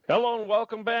Hello and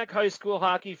welcome back, high school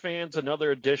hockey fans. Another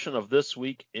edition of This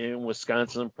Week in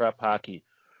Wisconsin Prep Hockey.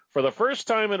 For the first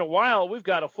time in a while, we've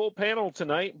got a full panel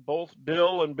tonight. Both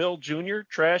Bill and Bill Jr.,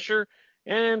 Trasher,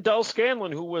 and Del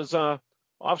Scanlon, who was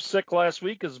off sick last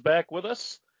week, is back with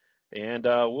us. And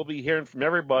we'll be hearing from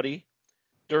everybody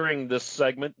during this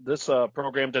segment, this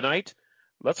program tonight.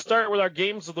 Let's start with our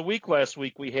games of the week last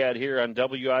week we had here on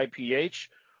WIPH.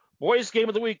 Boys game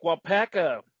of the week,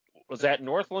 Waupaca was at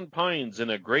Northland Pines in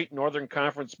a great Northern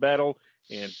Conference battle,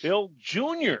 and Bill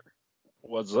Jr.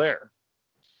 was there.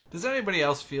 Does anybody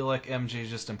else feel like MJ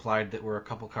just implied that we're a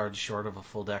couple cards short of a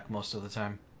full deck most of the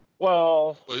time?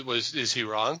 Well, is he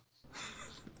wrong?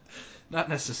 Not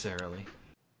necessarily.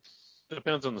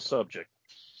 Depends on the subject.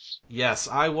 Yes,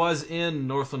 I was in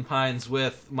Northland Pines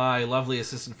with my lovely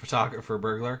assistant photographer,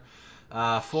 Burglar,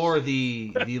 for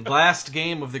the last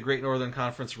game of the Great Northern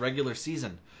Conference regular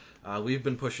season. We've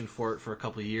been pushing for it for a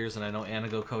couple of years, and I know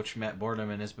Anago coach Matt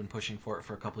Boardman has been pushing for it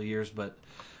for a couple of years, but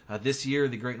this year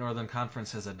the Great Northern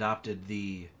Conference has adopted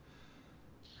the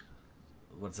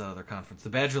what's that other conference?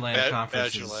 The Badgerland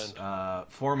Conference's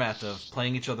format of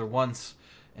playing each other once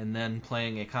and then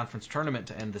playing a conference tournament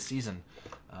to end the season.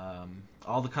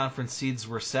 All the conference seeds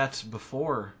were set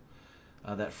before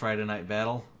that Friday night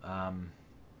battle,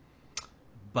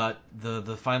 but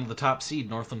the top seed,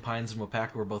 Northland Pines and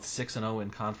Waupaca, were both 6-0 in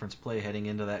conference play heading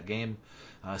into that game.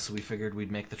 So we figured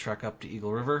we'd make the trek up to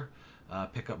Eagle River,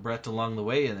 pick up Brett along the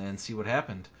way, and see what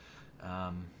happened.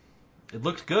 It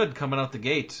looked good coming out the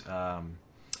gate.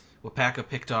 Waupaca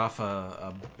picked off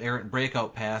a errant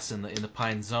breakout pass in the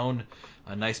Pine zone,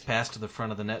 a nice pass to the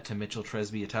front of the net to Mitchell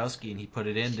Tresbiatowski, and he put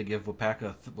it in to give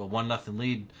Waupaca a 1-0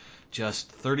 lead just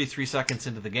 33 seconds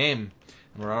into the game.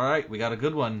 And we're all right, we got a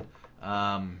good one.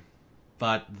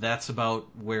 But that's about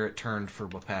where it turned for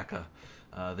Waupaca.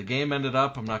 The game ended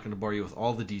up, I'm not going to bore you with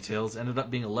all the details, ended up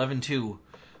being 11-2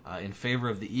 in favor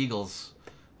of the Eagles.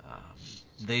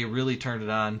 They really turned it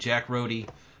on. Jack Rohde,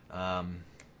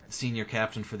 senior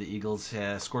captain for the Eagles,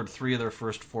 scored 3 of their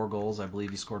first 4 goals. I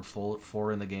believe he scored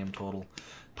 4 in the game total.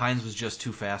 Pines was just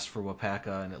too fast for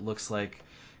Waupaca, and it looks like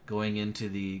going into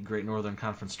the Great Northern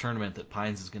Conference tournament that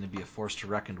Pines is going to be a force to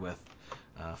reckon with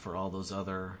for all those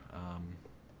other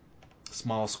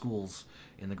small schools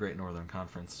in the Great Northern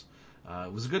Conference.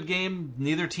 It was a good game.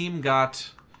 Neither team got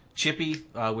chippy,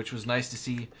 which was nice to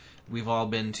see. We've all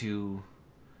been to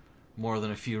more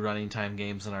than a few running time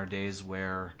games in our days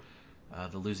where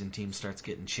the losing team starts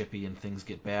getting chippy and things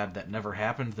get bad. That never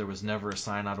happened. There was never a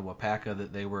sign out of Waupaca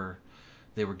that they were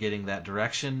getting that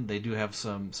direction. They do have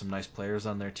some nice players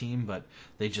on their team, but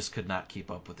they just could not keep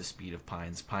up with the speed of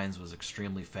Pines. Pines was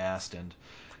extremely fast, and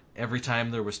every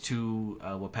time there was 2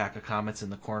 Waupaca Comets in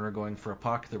the corner going for a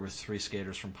puck, there was 3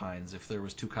 skaters from Pines. If there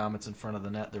was 2 Comets in front of the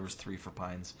net, there was 3 for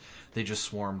Pines. They just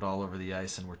swarmed all over the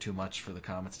ice and were too much for the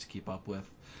Comets to keep up with.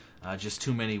 Just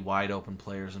too many wide open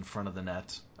players in front of the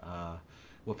net.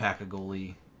 Waupaca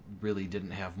goalie really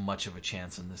didn't have much of a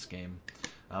chance in this game.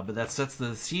 But that sets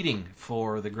the seeding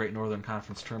for the Great Northern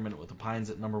Conference tournament with the Pines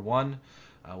at number 1,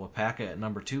 Waupaca at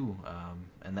number 2,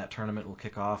 and that tournament will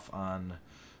kick off on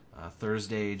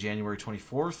Thursday, January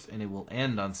 24th, and it will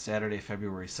end on Saturday,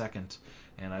 February 2nd.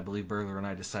 And I believe Burglar and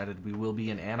I decided we will be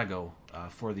in Anago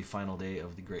for the final day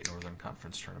of the Great Northern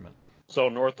Conference tournament. So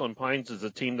Northland Pines is a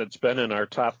team that's been in our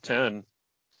top 10.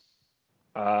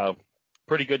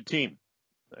 Pretty good team.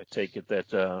 I take it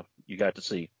that you got to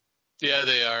see. Yeah,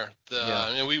 they are.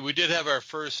 And we did have our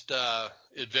first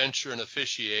adventure in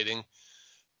officiating,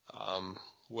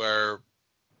 where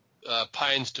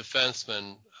Pines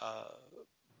defenseman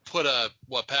put a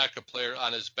Waupaca player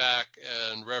on his back,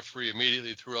 and referee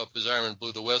immediately threw up his arm and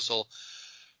blew the whistle.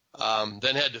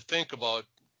 Then had to think about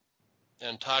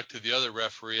and talk to the other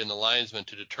referee and the linesman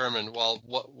to determine, well,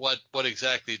 what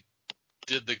exactly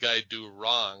did the guy do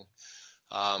wrong?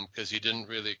 Because he didn't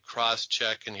really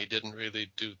cross-check and he didn't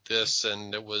really do this,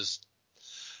 and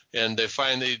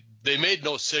they made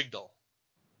no signal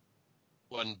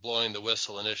when blowing the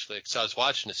whistle initially, because I was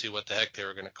watching to see what the heck they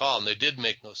were going to call, and they did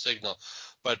make no signal.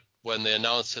 But when they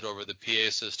announced it over the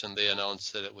PA system, they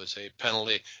announced that it was a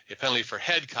penalty for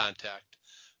head contact.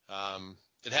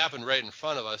 It happened right in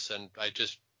front of us, and I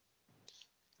just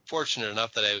fortunate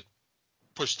enough that I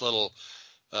pushed the little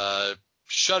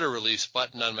shutter release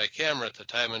button on my camera at the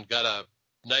time and got a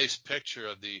nice picture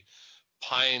of the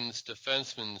Pines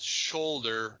defenseman's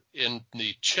shoulder in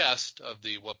the chest of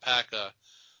the Waupaca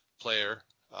player.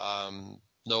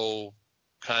 No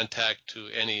contact to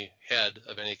any head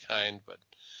of any kind, but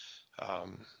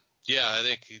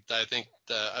I think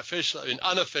officially,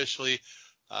 unofficially,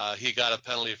 he got a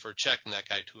penalty for checking that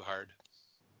guy too hard.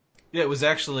 Yeah, it was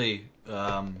actually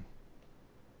a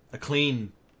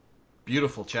clean,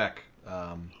 beautiful check.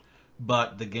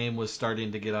 But the game was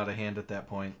starting to get out of hand at that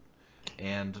point,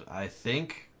 and I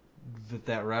think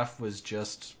that ref was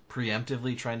just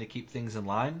preemptively trying to keep things in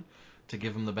line to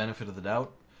give him the benefit of the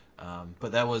doubt.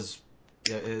 But that was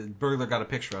Burglar got a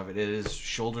picture of it. It is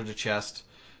shoulder to chest,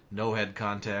 no head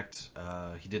contact.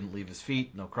 He didn't leave his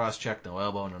feet, no cross check, no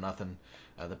elbow, no nothing.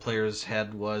 The player's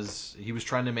head he was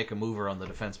trying to make a mover on the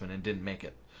defenseman and didn't make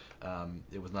it.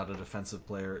 It was not a defenseless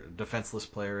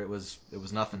player. It was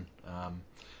nothing.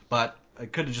 But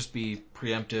it could just be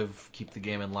preemptive, keep the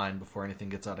game in line before anything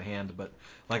gets out of hand. But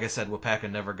like I said,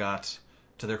 Wapaka never got,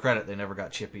 to their credit, they never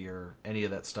got chippy or any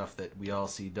of that stuff that we all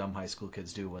see dumb high school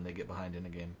kids do when they get behind in a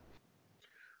game.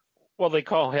 Well, they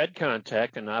call head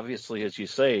contact, and obviously, as you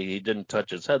say, he didn't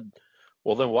touch his head.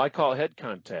 Well, then why call head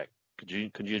contact? Could you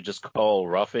just call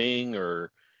roughing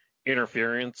or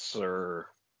interference or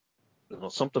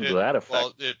something to that effect?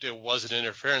 Well, it wasn't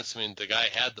interference. I mean, the guy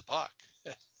had the puck.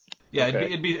 Yeah,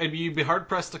 Okay. you'd be hard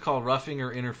pressed to call roughing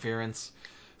or interference.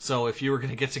 So if you were going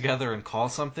to get together and call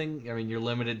something, I mean, you're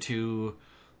limited to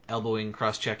elbowing,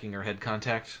 cross checking, or head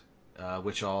contact,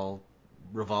 which all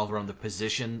revolve around the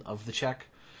position of the check.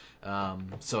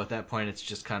 So at that point, it's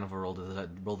just kind of a roll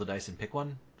the dice and pick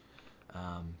one.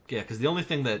 Yeah, because the only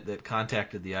thing that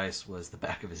contacted the ice was the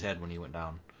back of his head when he went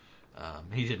down.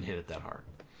 He didn't hit it that hard.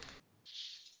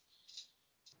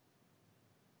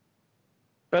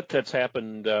 Bet that's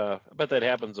happened. I bet that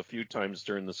happens a few times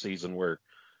during the season where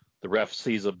the ref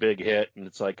sees a big hit and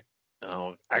it's like,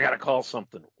 oh, I got to call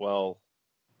something. Well,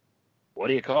 what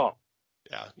do you call?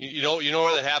 Yeah, you know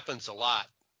where that happens a lot,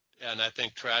 and I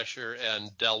think Trasher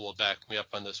and Dell will back me up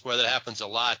on this. Where that happens a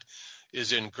lot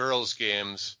is in girls'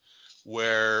 games,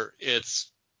 where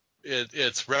it's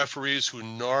referees who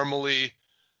normally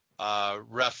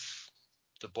ref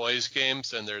the boys'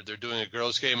 games, and they're doing a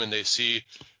girls' game, and they see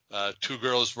two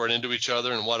girls run into each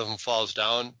other, and one of them falls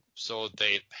down, so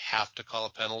they have to call a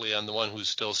penalty on the one who's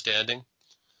still standing.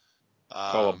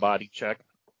 Call a body check.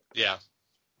 Yeah,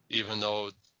 even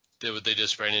though they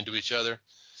just ran into each other.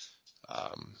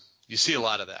 You see a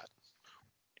lot of that.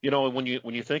 You know, when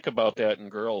you think about that in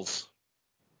girls,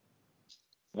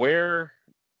 where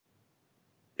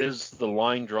is the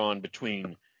line drawn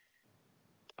between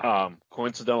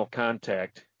coincidental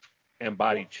contact and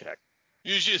body check?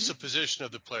 Usually it's the position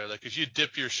of the player. Like if you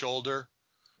dip your shoulder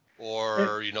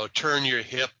or, turn your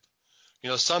hip,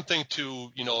 something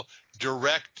to,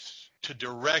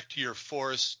 direct your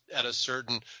force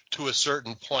to a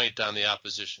certain point on the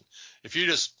opposition. If you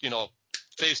just,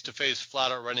 face to face,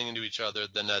 flat out running into each other,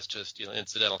 then that's just,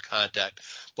 incidental contact.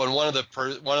 But when one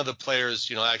of the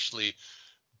players, actually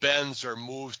bends or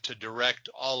moves to direct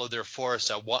all of their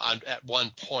force at one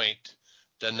point,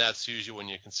 then that's usually when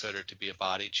you consider it to be a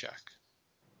body check.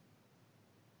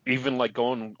 Even like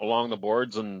going along the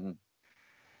boards and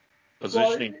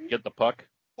positioning to get the puck?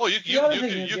 Oh, you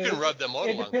can rub them out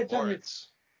along the boards.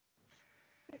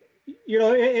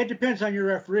 It depends on your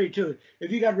referee too.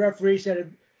 If you got referees that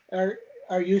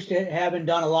are used to having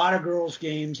done a lot of girls'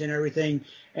 games and everything,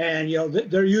 and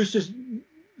they're used to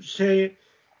saying,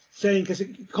 because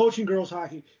coaching girls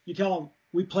hockey, you tell them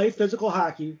we play physical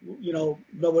hockey,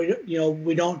 but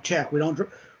we don't check, we don't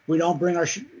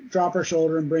drop our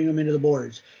shoulder and bring them into the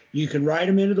boards. You can ride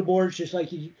them into the boards just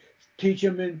like you teach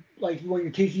them like when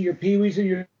you're teaching your peewees and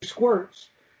your squirts.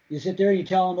 You sit there and you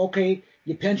tell them, okay,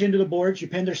 you pinch into the boards, you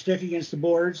pin their stick against the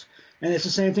boards, and it's the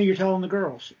same thing you're telling the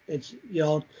girls. It's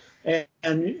and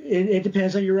it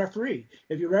depends on your referee.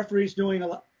 If your referee's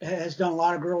has done a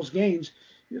lot of girls' games,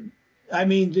 I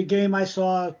mean, the game I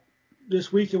saw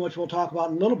this weekend, which we'll talk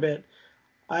about in a little bit,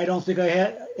 I don't think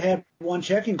I had one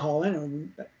checking call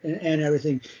in and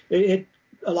everything.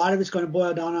 A lot of it's going to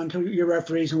boil down onto your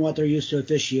referees and what they're used to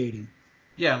officiating.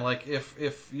 Yeah, and like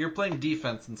if you're playing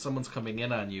defense and someone's coming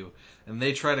in on you and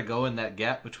they try to go in that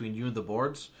gap between you and the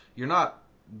boards, you're not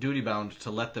duty bound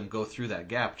to let them go through that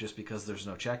gap just because there's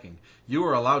no checking. You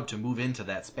are allowed to move into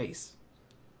that space.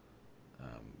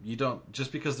 You don't,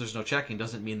 just because there's no checking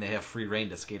doesn't mean they have free reign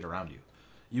to skate around you.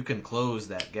 You can close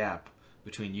that gap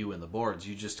between you and the boards.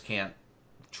 You just can't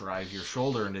drive your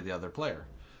shoulder into the other player.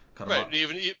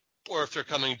 Right, or if they're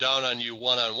coming down on you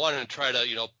one-on-one and try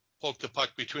to, poke the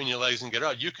puck between your legs and get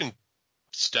out, you can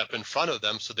step in front of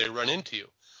them so they run into you.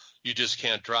 You just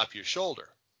can't drop your shoulder.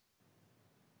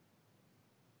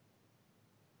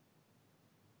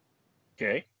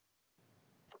 Okay.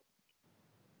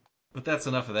 But that's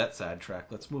enough of that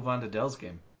sidetrack. Let's move on to Dell's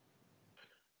game.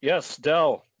 Yes,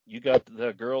 Dell, you got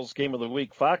the girls' game of the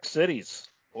week. Fox Cities.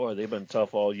 Boy, they've been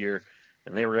tough all year,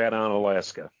 and they were at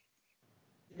Alaska.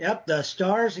 Yep, the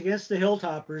Stars against the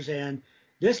Hilltoppers, and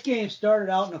this game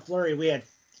started out in a flurry. We had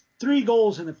 3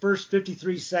 goals in the first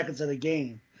 53 seconds of the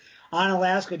game.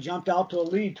 Onalaska jumped out to a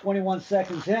lead 21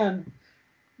 seconds in,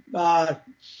 but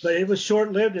it was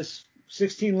short-lived. As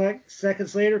 16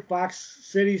 seconds later, Fox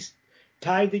City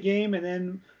tied the game, and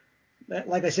then,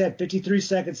 like I said, 53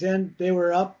 seconds in, they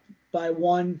were up by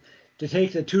 1 to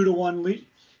take the 2-1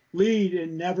 lead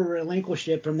and never relinquished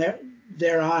it from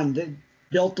there on. They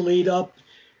built the lead up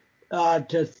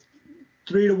to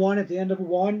 3-1 at the end of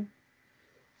 1.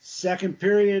 Second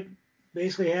period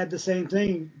basically had the same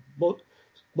thing.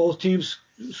 Both teams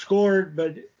scored,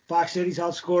 but Fox Cities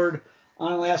outscored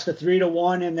Onalaska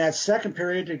 3-1 in that second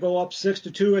period to go up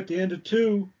 6-2 at the end of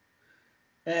 2,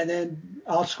 and then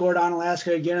outscored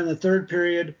Onalaska again in the third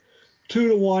period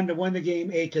 2-1 to win the game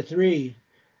 8-3.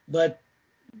 But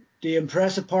the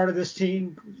impressive part of this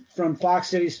team from Fox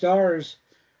City Stars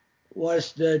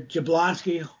was the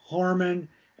Jablonski, Horman,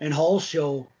 and Hull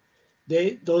show.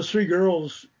 Those 3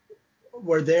 girls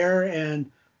were there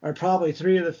and are probably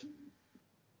 3 of the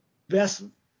best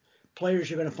players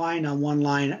you're going to find on one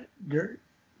line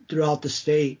throughout the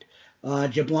state.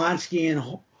 Jablonski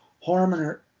and Horman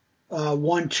are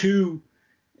 1-2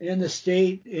 in the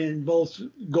state in both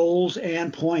goals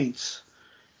and points.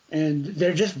 And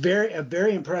they're just a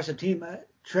very impressive team.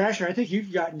 Trasher, I think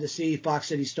you've gotten to see Fox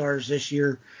City Stars this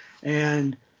year,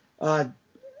 and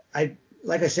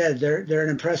like I said, they're an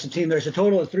impressive team. There's a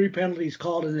total of 3 penalties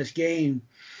called in this game,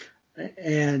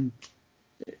 and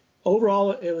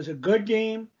overall it was a good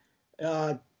game,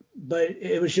 but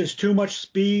it was just too much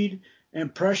speed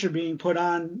and pressure being put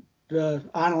on the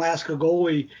Onalaska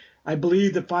goalie. I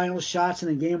believe the final shots in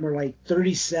the game were like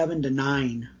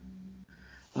 37-9.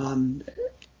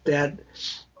 That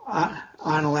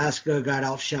Onalaska got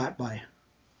outshot by.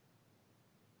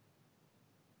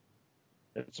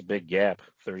 It's a big gap,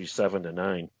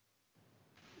 37-9.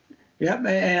 Yep,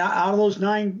 and out of those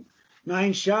nine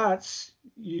shots,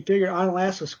 you figure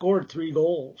Onalaska scored 3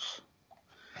 goals,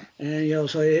 and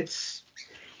so it's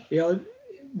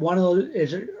one of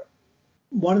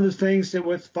the things that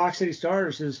with Fox City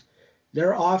Stars is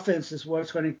their offense is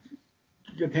what's going to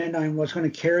depend on what's going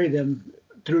to carry them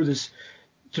through the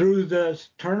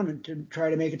tournament to try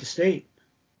to make it to state.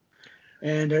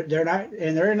 And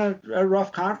they're in a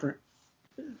rough conference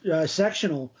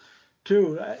sectional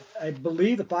too. I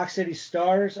believe the Fox City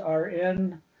Stars are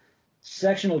in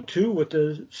sectional 2 with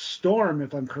the Storm,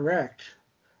 if I'm correct.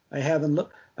 I didn't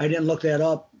look that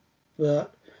up,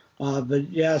 but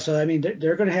yeah. So I mean,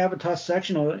 they're going to have a tough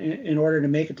sectional in order to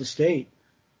make it to state.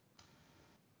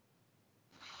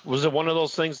 Was it one of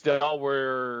those things, Del,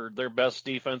 where their best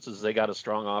defense is they got a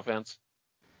strong offense?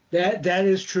 That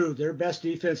is true. Their best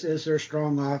defense is their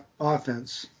strong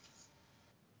offense.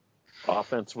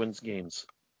 Offense wins games.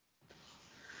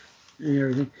 And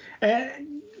everything.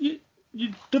 And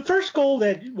the first goal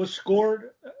that was scored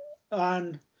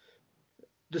on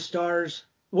the Stars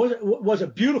was a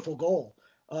beautiful goal.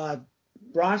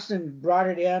 Bronston brought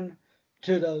it in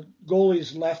to the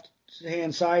goalie's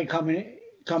left-hand side coming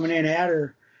in at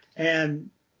her, and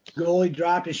goalie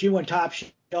dropped, and she went top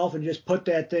shelf and just put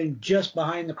that thing just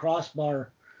behind the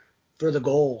crossbar for the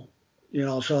goal.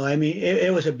 So I mean,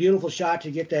 it was a beautiful shot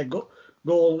to get that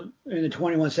goal in the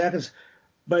 21 seconds.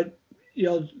 But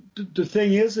the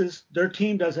thing is their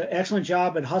team does an excellent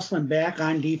job at hustling back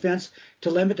on defense to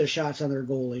limit the shots on their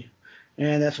goalie,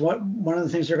 and that's one of the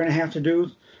things they're going to have to do.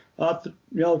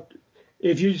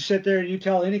 If you sit there and you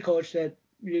tell any coach that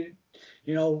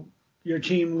your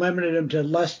team limited them to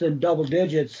less than double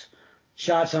digits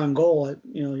shots on goal,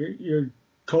 your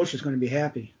coach is going to be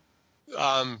happy.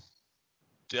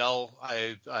 Del,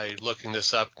 I looking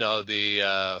this up now.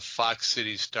 The Fox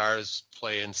City Stars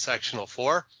play in sectional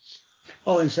 4.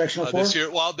 Oh, in sectional 4 this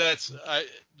year. Well, that's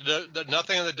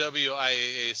nothing on the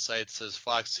WIAA site says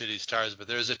Fox City Stars, but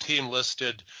there's a team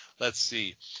listed. Let's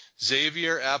see: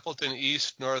 Xavier, Appleton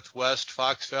East, Northwest,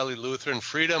 Fox Valley Lutheran,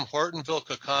 Freedom, Hortonville,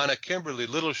 Kaukauna, Kimberly,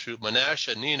 Little Chute,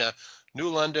 Menasha, Neenah, New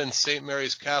London, St.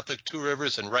 Mary's Catholic, Two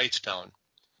Rivers, and Wrightstown.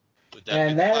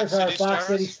 And that is our Fox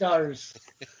City Stars.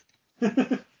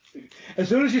 As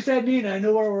soon as you said Neenah, I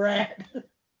knew where we're at.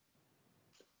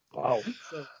 Wow.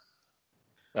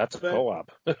 That's a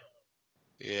co-op.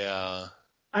 Yeah.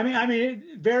 I mean,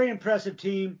 very impressive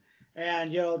team,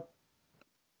 and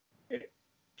it's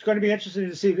going to be interesting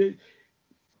to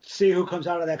see who comes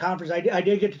out of that conference. I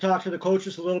did get to talk to the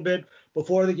coaches a little bit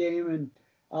before the game and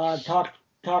talk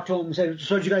to them and say,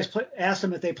 so did you guys ask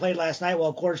them if they played last night? Well,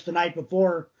 of course, the night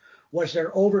before was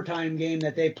their overtime game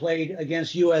that they played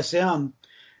against USM,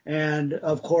 and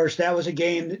of course that was a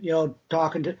game that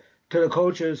talking to the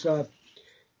coaches.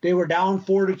 they were down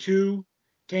 4-2,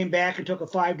 came back and took a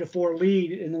 5-4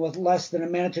 lead, and with less than a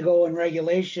minute to go in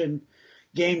regulation,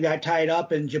 game got tied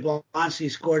up, and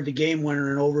Jablonski scored the game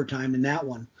winner in overtime in that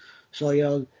one.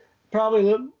 So,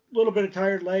 probably a little bit of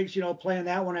tired legs, playing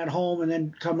that one at home and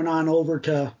then coming on over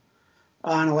to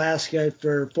Alaska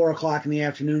for 4 o'clock in the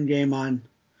afternoon game on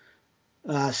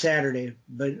Saturday.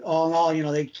 But all in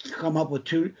all, they come up with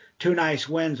two nice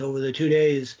wins over the 2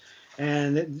 days.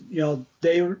 And,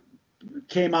 they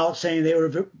came out saying they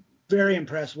were very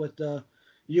impressed with the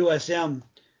USM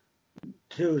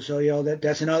too. So,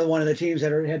 that's another one of the teams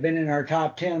that have been in our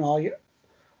top 10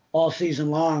 all season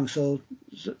long. So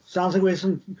sounds like we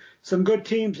have some good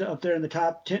teams up there in the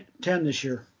top 10 this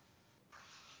year.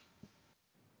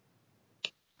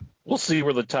 We'll see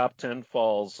where the top 10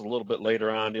 falls a little bit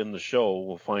later on in the show.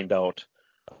 We'll find out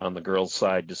on the girls'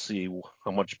 side to see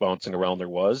how much bouncing around there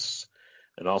was.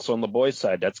 And also on the boys'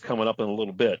 side, that's coming up in a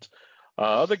little bit.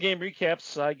 Other game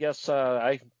recaps, I guess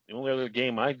the only other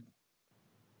game I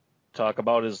talk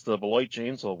about is the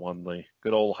Beloit-Janesville one, the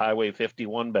good old Highway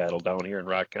 51 battle down here in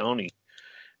Rock County.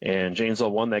 And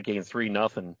Janesville won that game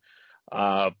 3-0.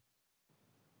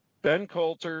 Ben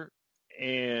Coulter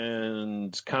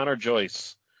and Connor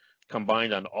Joyce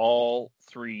combined on all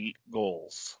 3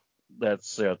 goals.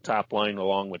 That's top line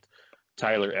along with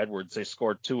Tyler Edwards. They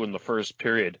scored 2 in the first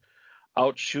period,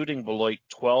 outshooting Beloit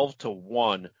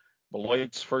 12-1.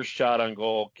 Beloit's first shot on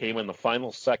goal came in the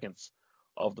final seconds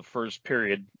of the first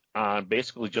period on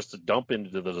basically just a dump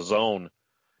into the zone,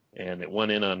 and it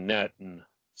went in on net, and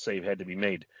save had to be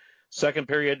made. Second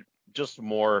period, just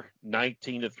more,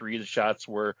 19-3 the shots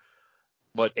were.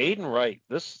 But Aiden Wright,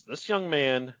 this young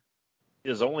man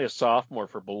is only a sophomore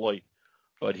for Beloit,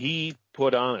 but he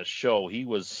put on a show. He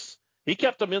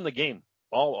kept them in the game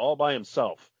all by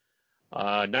himself.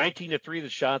 19-3 the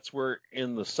shots were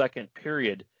in the second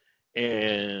period,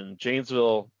 and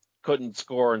Janesville couldn't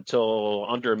score until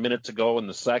under a minute to go in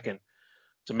the second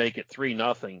to make it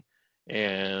 3-0,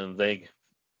 and they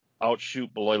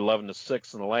outshoot Beloit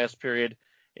 11-6 in the last period,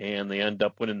 and they end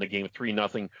up winning the game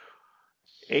 3-0.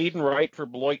 Aiden Wright for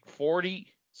Beloit, 40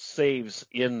 saves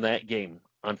in that game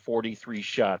on 43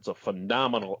 shots, a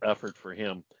phenomenal effort for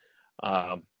him.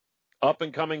 Up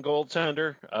and coming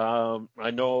goaltender.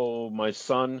 I know my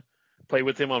son played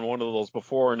with him on one of those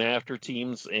before and after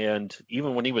teams, and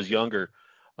even when he was younger,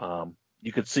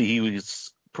 you could see he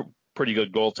was pretty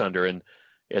good goaltender. And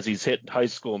as he's hit high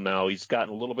school now, he's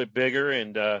gotten a little bit bigger,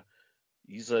 and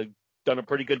he's done a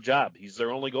pretty good job. He's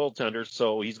their only goaltender,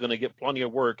 so he's going to get plenty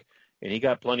of work, and he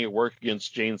got plenty of work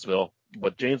against Janesville.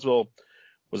 But Janesville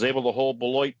was able to hold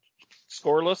Beloit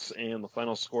scoreless, and the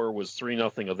final score was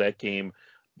 3-0 of that game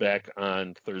back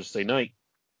on Thursday night.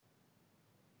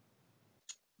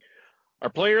 Our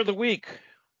player of the week,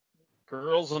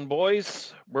 girls and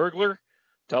boys, Burglar,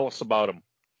 tell us about him.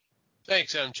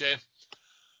 Thanks, MJ.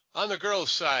 On the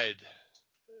girls' side,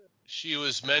 she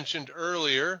was mentioned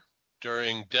earlier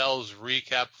during Dell's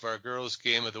recap of our girls'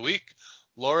 game of the week,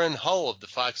 Lauren Hull of the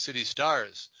Fox City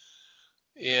Stars.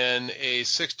 In a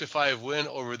 6-5 win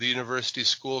over the University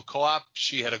School Co-op,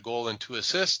 she had a goal and 2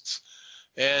 assists.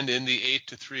 And in the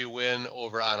 8-3 win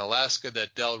over Onalaska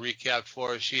that Dell recapped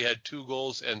for us, she had 2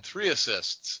 goals and 3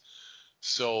 assists.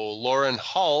 So Lauren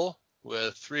Hull,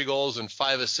 with 3 goals and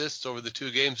 5 assists over the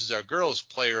 2 games, is our girls'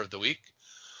 player of the week.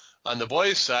 On the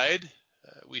boys' side,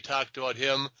 we talked about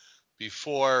him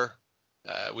before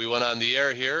we went on the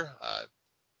air here.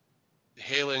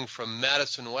 Hailing from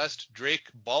Madison West, Drake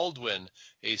Baldwin,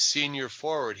 a senior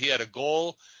forward. He had a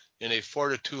goal in a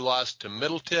 4-2 loss to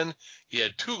Middleton. He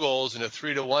had 2 goals in a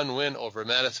 3-1 win over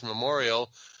Madison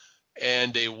Memorial,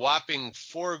 and a whopping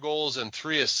 4 goals and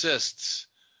 3 assists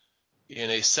in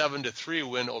a 7-3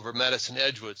 win over Madison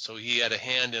Edgewood. So he had a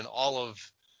hand in all of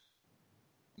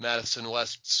Madison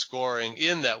West scoring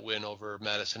in that win over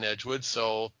Madison Edgewood.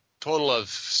 So total of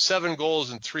 7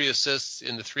 goals and 3 assists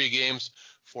in the 3 games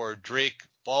for Drake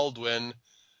Baldwin,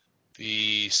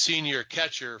 the senior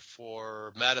catcher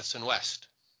for Madison West.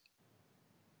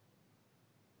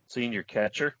 Senior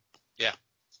catcher? Yeah.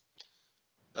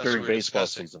 During baseball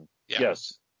season. Yeah.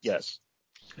 Yes.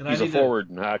 And He's a forward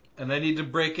in hockey. And I need to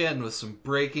break in with some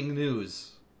breaking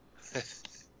news.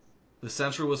 The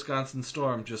Central Wisconsin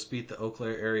Storm just beat the Eau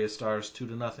Claire area Stars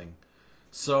 2-0.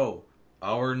 So,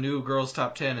 our new girls'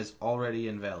 top 10 is already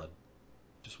invalid.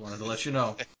 Just wanted to let you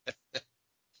know.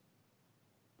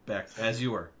 Back as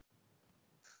you were.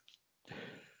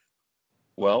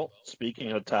 Well,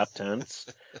 speaking of top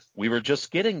 10s, we were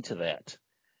just getting to that.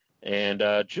 And,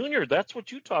 Junior, that's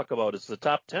what you talk about is the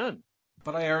top 10.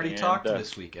 But I already talked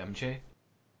this week, MJ.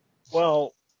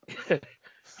 Well,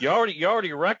 You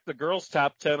already wrecked the girls'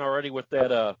 top 10 already with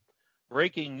that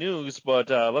breaking news, but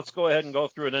let's go ahead and go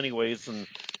through it anyways. And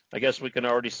I guess we can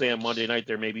already say on Monday night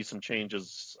there may be some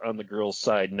changes on the girls'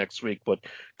 side next week. But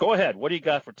go ahead. What do you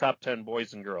got for top 10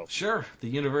 boys and girls? Sure. The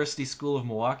University School of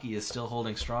Milwaukee is still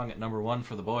holding strong at number 1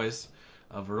 for the boys.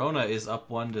 Verona is up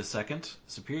 1 to second.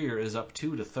 Superior is up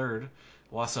 2 to third.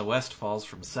 Wausau West falls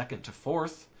from second to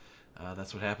fourth.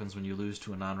 That's what happens when you lose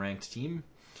to a non-ranked team.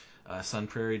 Sun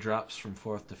Prairie drops from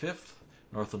 4th to 5th.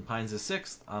 Northland Pines is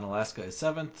 6th. Onalaska is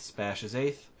 7th. Spash is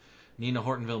 8th. Neenah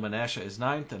Hortonville Menasha is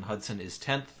 9th, and Hudson is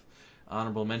 10th.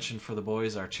 Honorable mention for the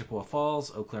boys are Chippewa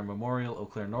Falls, Eau Claire Memorial, Eau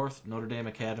Claire North, Notre Dame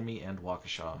Academy, and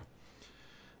Waukesha.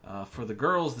 For the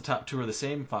girls, the top 2 are the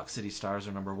same. Fox City Stars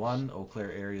are number 1. Eau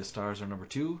Claire Area Stars are number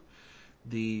 2.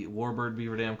 The Warbird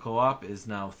Beaver Dam Co-op is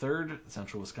now 3rd.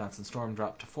 Central Wisconsin Storm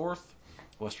dropped to 4th.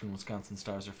 Western Wisconsin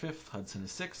Stars are 5th. Hudson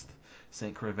is 6th.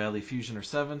 St. Croix Valley Fusion are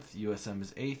 7th. USM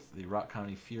is 8th. The Rock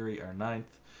County Fury are 9th.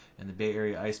 And the Bay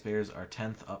Area Ice Bears are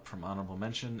 10th, up from honorable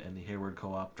mention. And the Hayward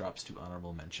Co-op drops to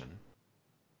honorable mention.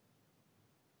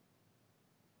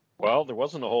 Well, there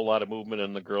wasn't a whole lot of movement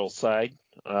in the girls' side.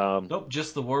 Nope,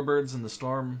 just the Warbirds and the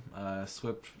Storm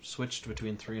switched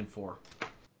between 3 and 4.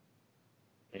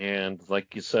 And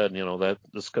like you said, that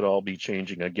this could all be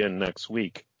changing again next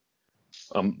week.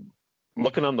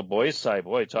 Looking on the boys' side,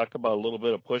 boy, talk about a little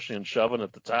bit of pushing and shoving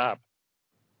at the top.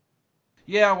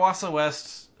 Yeah, Wausau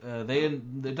West,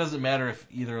 it doesn't matter if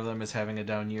either of them is having a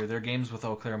down year. Their games with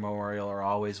Eau Claire Memorial are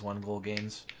always 1-goal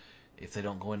games. If they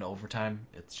don't go into overtime,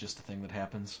 it's just a thing that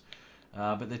happens.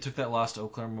 But they took that loss to Eau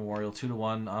Claire Memorial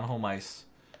 2-1 on home ice.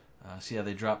 So yeah,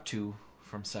 they dropped 2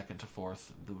 from 2nd to 4th,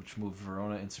 which moved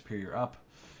Verona and Superior up,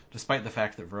 despite the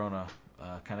fact that Verona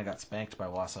kind of got spanked by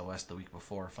Wausau West the week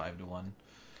before, 5-1.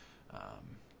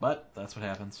 But that's what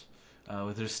happens.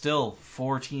 There's still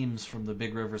 4 teams from the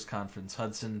Big Rivers Conference: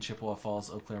 Hudson, Chippewa Falls,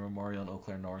 Eau Claire Memorial, and Eau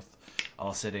Claire North,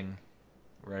 all sitting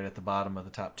right at the bottom of the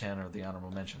top 10 or the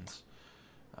honorable mentions.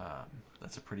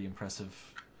 That's a pretty impressive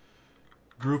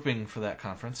grouping for that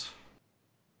conference.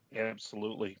 Yeah,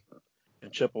 absolutely.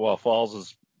 And Chippewa Falls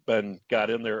has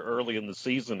got in there early in the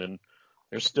season, and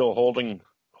they're still holding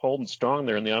strong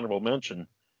there in the honorable mention.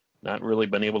 Not really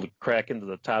been able to crack into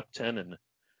the top 10 and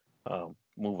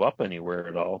move up anywhere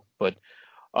at all. But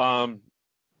as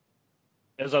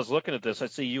I was looking at this, I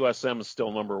see USM is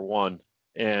still number 1,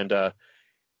 and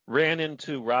ran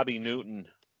into Robbie Newton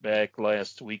back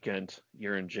last weekend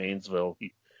here in Janesville.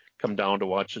 He come down to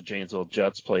watch the Janesville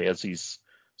Jets play as he's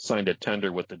signed a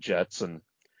tender with the Jets. And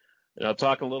I'll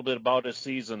talk a little bit about his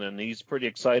season, and he's pretty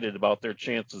excited about their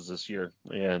chances this year.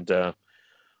 And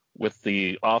with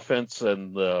the offense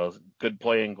and the good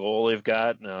playing goal they've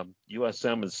got,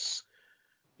 USM is,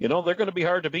 they're going to be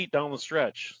hard to beat down the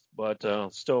stretch, but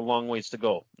still a long ways to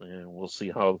go. And we'll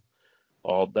see how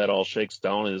all shakes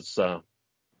down as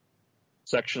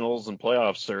sectionals and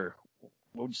playoffs are,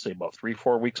 what would you say, about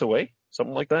 3-4 weeks away?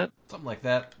 Something like that? Something like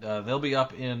that. They'll be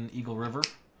up in Eagle River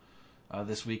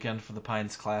this weekend for the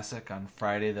Pines Classic. On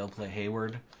Friday, they'll play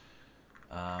Hayward.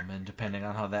 And depending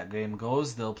on how that game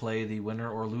goes, they'll play the winner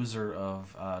or loser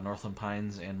of Northland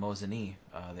Pines and Mosinee.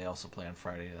 They also play on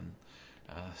Friday, and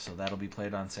so that'll be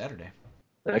played on Saturday.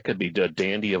 That could be a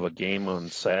dandy of a game on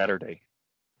Saturday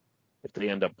if they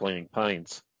end up playing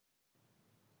Pines.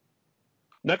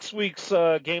 Next week's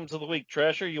games of the week,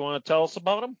 Trasher, you want to tell us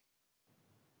about them?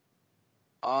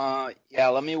 Yeah,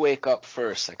 let me wake up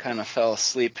first. I kind of fell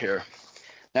asleep here.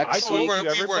 Next week,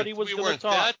 everybody was going to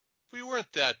talk. We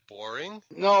weren't that boring.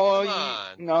 No,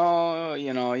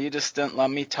 you just didn't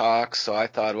let me talk, so I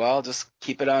thought, well, I'll just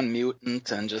keep it on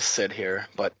mutant and just sit here.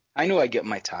 But I knew I'd get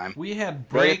my time. We had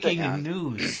breaking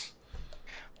news.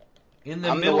 In the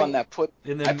I'm middle, the one that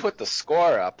I put the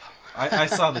score up. I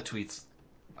saw the tweets.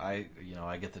 I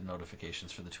get the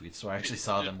notifications for the tweets, so I actually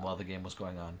saw them while the game was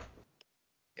going on.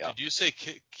 Yep. Did you say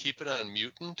keep it on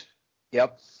mutant?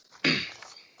 Yep.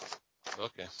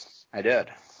 Okay. I did.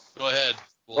 Go ahead.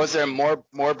 Was there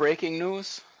more breaking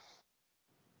news?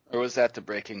 Or was that the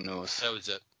breaking news? That was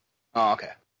it. Oh, okay.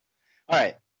 All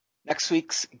right. Next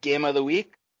week's game of the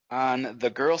week on the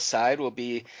girls' side will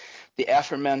be the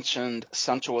aforementioned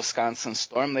Central Wisconsin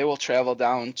Storm. They will travel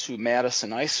down to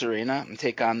Madison Ice Arena and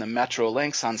take on the Metro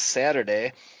Lynx on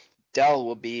Saturday. Dell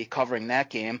will be covering that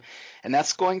game, and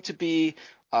that's going to be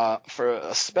for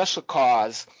a special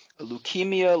cause, a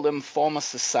Leukemia Lymphoma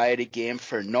Society game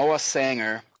for Noah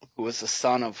Sanger, who is the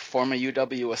son of former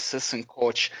UW assistant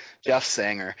coach Jeff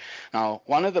Sanger. Now,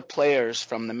 one of the players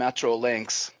from the Metro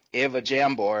Lynx, Ava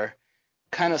Jambor,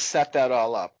 kind of set that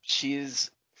all up.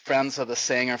 She's friends of the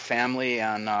Sanger family,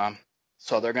 and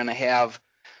so they're going to have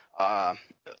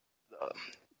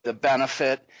the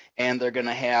benefit, and they're going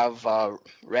to have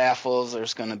raffles.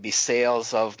 There's going to be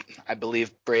sales of, I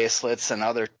believe, bracelets and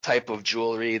other type of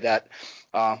jewelry that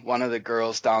one of the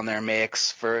girls down there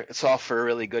makes. It's all for a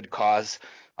really good cause,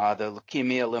 the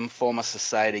Leukemia Lymphoma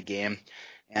Society game,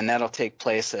 and that'll take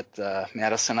place at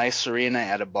Madison Ice Arena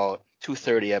at about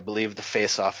 2:30, I believe the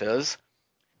face-off is.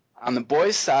 On the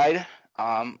boys' side,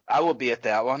 I will be at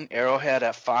that one, Arrowhead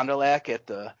at Fond du Lac at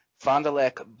the Fond du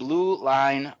Lac Blue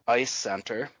Line Ice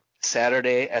Center,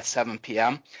 Saturday at 7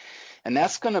 p.m. And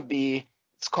that's going to be,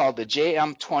 it's called the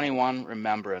JM21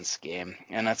 Remembrance Game.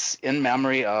 And it's in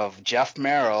memory of Jeff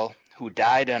Merrill, who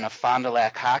died in a Fond du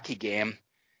Lac hockey game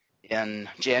in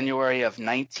January of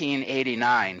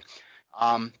 1989.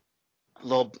 A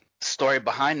little story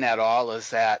behind that all is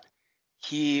that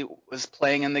he was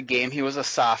playing in the game. He was a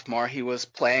sophomore. He was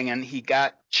playing and he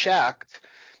got checked.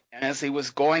 And as he was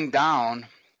going down,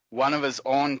 one of his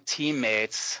own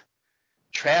teammates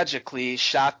tragically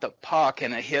shot the puck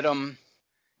and it hit him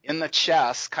in the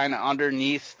chest, kind of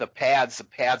underneath the pads. The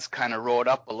pads kind of rode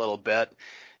up a little bit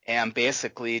and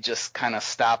basically just kind of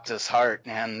stopped his heart.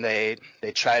 And they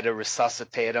tried to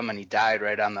resuscitate him and he died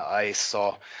right on the ice.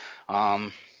 So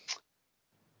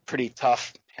pretty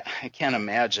tough. I can't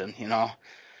imagine,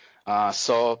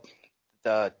 So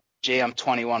the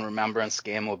JM21 Remembrance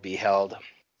Game will be held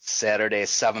Saturday,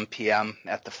 7 p.m.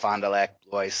 at the Fond du Lac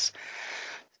Ice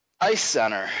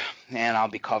Center, and I'll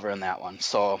be covering that one.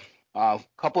 So a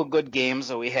couple of good games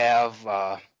that we have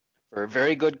for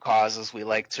very good causes. We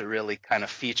like to really kind of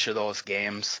feature those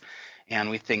games, and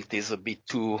we think these will be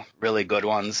two really good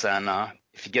ones. And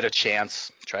if you get a chance,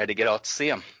 try to get out to see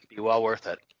them. Be well worth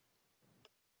it.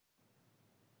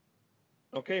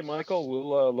 Okay, Michael,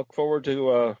 we'll look forward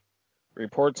to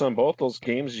reports on both those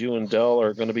games. You and Dell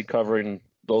are going to be covering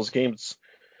those games.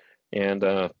 And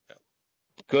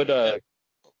good.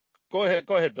 Go ahead,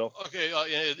 Bill. Okay,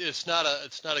 it's not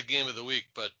a game of the week,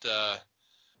 but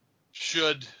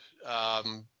should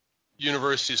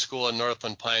University School and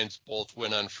Northland Pines both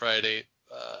win on Friday,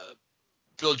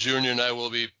 Bill Jr. and I will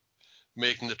be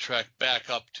making the trek back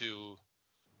up to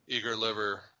Eagle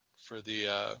River for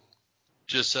the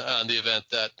just on the event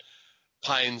that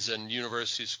Pines and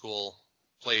University School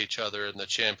play each other in the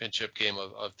championship game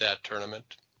of that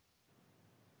tournament.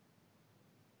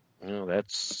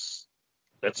 That's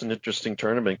an interesting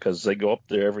tournament because they go up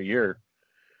there every year.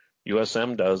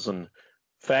 USM does. And in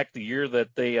fact, the year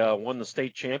that they won the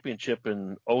state championship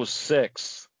in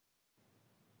 2006,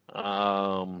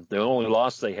 the only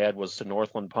loss they had was to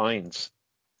Northland Pines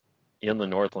in the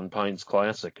Northland Pines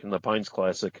Classic, in the Pines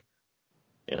Classic.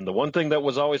 And the one thing that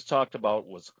was always talked about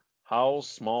was how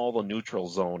small the neutral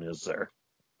zone is there.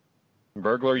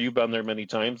 Burglar, you've been there many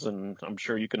times, and I'm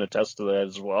sure you can attest to that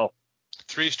as well.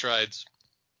 3 strides.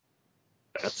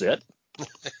 That's it? All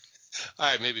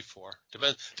right, maybe 4.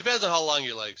 Depends on how long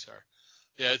your legs are.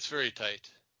 Yeah, it's very tight.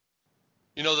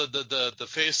 The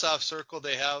face-off circle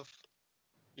they have,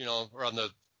 around the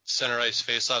center ice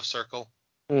face-off circle?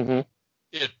 Mm-hmm.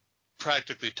 It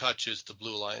practically touches the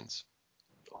blue lines.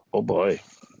 Oh, boy.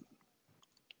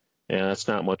 Yeah, that's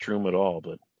not much room at all,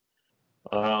 but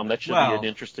that should be an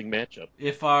interesting matchup.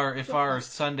 If our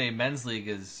Sunday men's league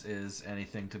is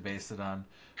anything to base it on,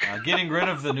 getting rid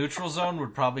of the neutral zone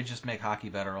would probably just make hockey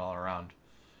better all around.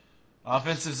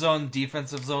 Offensive zone,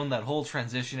 defensive zone, that whole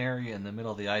transition area in the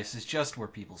middle of the ice is just where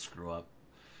people screw up.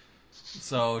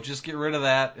 So just get rid of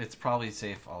that. It's probably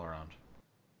safe all around.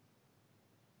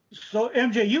 So,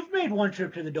 MJ, you've made one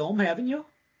trip to the Dome, haven't you?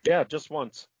 Yeah, just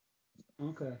once.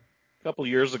 Okay. A couple of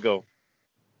years ago.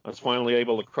 I was finally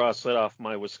able to cross that off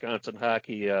my Wisconsin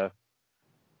hockey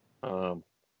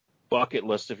bucket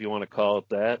list, if you want to call it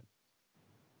that.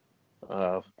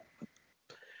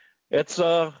 It's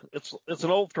an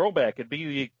old throwback. It'd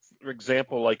be, for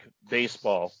example, like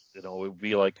baseball. It would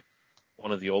be like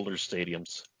one of the older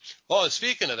stadiums. Oh, and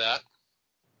speaking of that,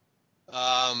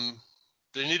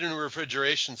 they need a new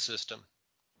refrigeration system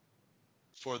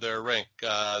for their rink.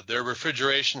 Their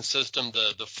refrigeration system,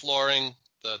 the flooring,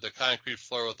 the concrete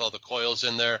floor with all the coils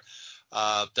in there,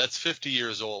 that's 50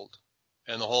 years old,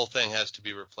 and the whole thing has to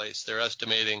be replaced. They're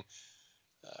estimating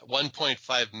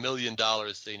 $1.5 million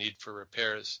they need for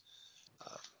repairs.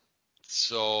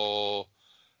 So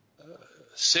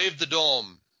Save the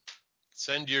Dome.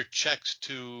 Send your checks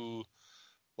to,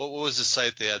 what was the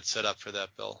site they had set up for that,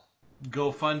 Bill?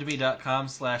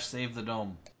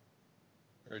 GoFundMe.com/SaveTheDome.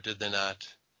 Or did they not?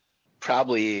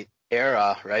 Probably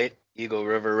ERA, right? Eagle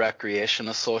River Recreation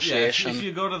Association. Yeah, if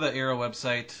you go to the ERA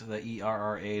website, the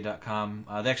ERRA.com,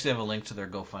 they actually have a link to their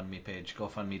GoFundMe page,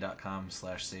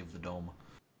 GoFundMe.com/SaveTheDome.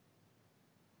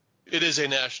 It is a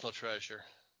national treasure.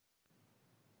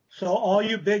 So all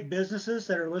you big businesses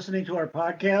that are listening to our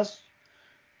podcast,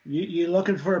 you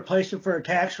looking for a place for a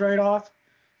tax write-off?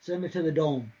 Send it to the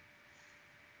Dome.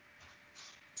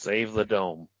 Save the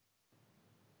Dome.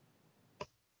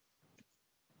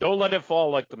 Don't let it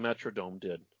fall like the Metrodome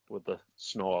did with the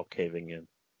snow all caving in.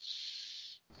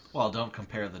 Well, don't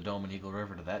compare the Dome in Eagle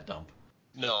River to that dump.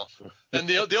 No. And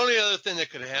the only other thing that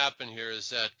could happen here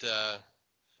is that,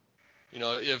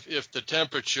 if the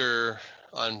temperature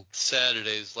on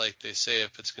Saturdays, like they say,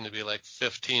 if it's going to be like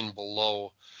 15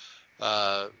 below,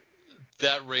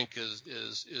 that rink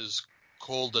is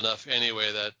cold enough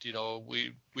anyway that,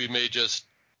 we may just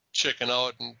chicken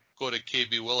out and go to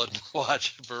KB Willett and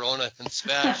watch Verona and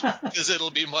Smash because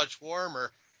it'll be much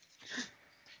warmer.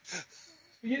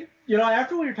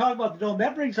 After we were talking about the Dome,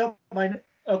 that brings up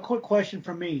a quick question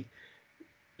from me.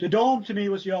 The Dome to me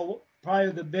was,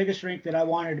 probably the biggest rink that I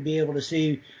wanted to be able to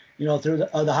see, through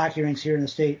the hockey rinks here in the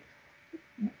state.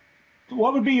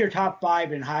 What would be your top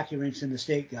 5 in hockey rinks in the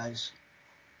state, guys?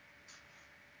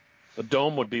 The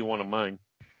Dome would be one of mine.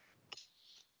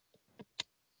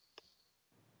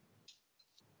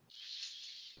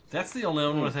 That's the only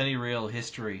one with any real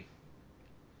history,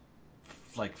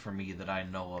 like, for me, that I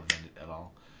know of at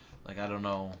all. Like, I don't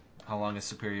know how long has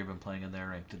Superior been playing in their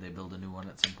rink. Did they build a new one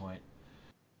at some point?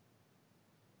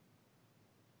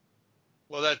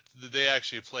 Well, they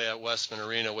actually play at Westman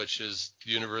Arena, which is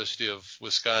the University of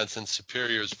Wisconsin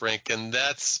Superior's rink, and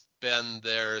that's been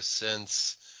there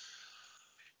since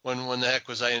when the heck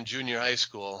was I in junior high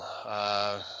school?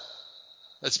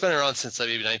 It's been around since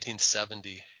maybe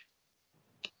 1970.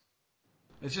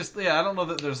 It's just, I don't know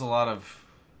that there's a lot of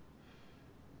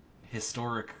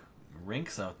historic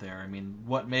rinks out there. I mean,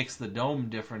 what makes the Dome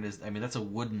different is, that's a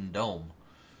wooden dome.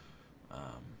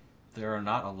 There are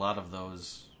not a lot of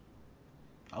those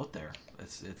out there.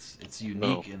 It's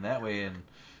unique in that way, and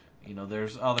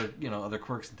there's other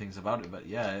quirks and things about it. But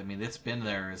yeah, it's been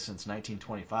there since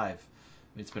 1925.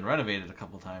 It's been renovated a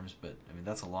couple times, but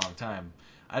that's a long time.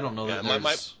 I don't know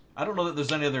that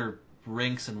there's any other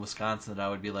rinks in Wisconsin that I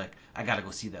would be like, I gotta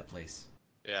go see that place.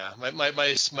 Yeah,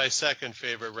 my second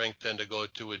favorite rink then to go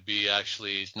to would be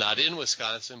actually not in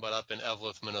Wisconsin, but up in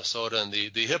Eveleth, Minnesota, and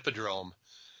the Hippodrome,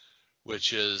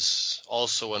 which is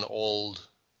also an old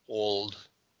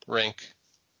rink.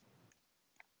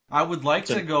 I would like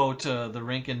to go to the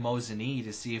rink in Mosinee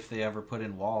to see if they ever put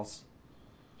in walls.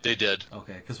 They did.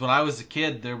 Okay, because when I was a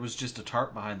kid, there was just a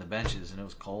tarp behind the benches, and it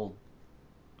was cold.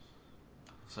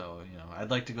 So,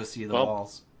 I'd like to go see the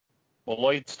walls. Well,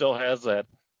 Lloyd still has that.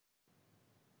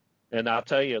 And I'll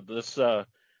tell you, this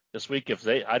week,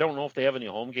 I don't know if they have any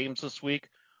home games this week,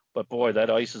 but boy, that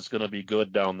ice is going to be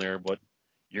good down there. But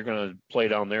you're going to play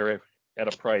down there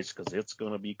at a price because it's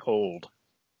going to be cold.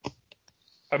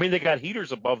 They got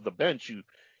heaters above the bench.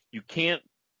 You can't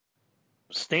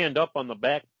stand up on the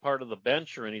back part of the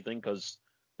bench or anything because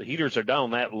the heaters are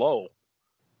down that low.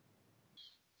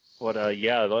 But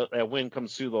that wind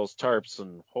comes through those tarps,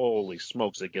 and holy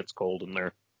smokes, it gets cold in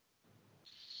there.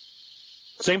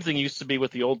 Same thing used to be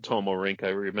with the old Tomo rink. I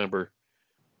remember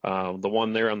the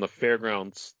one there on the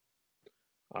fairgrounds.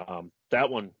 That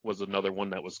one was another one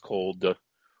that was cold. The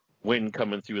wind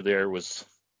coming through there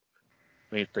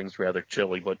made things rather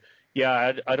chilly. But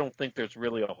yeah, I don't think there's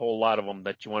really a whole lot of them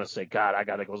that you want to say, God, I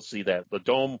got to go see that. The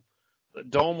Dome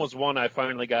was one I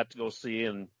finally got to go see,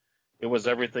 and it was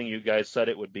everything you guys said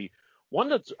it would be. One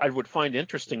that I would find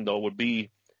interesting, though, would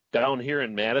be down here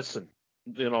in Madison,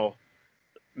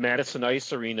 Madison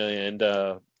Ice Arena and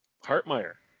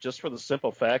Hartmeyer, just for the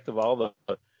simple fact of all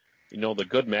the, the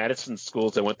good Madison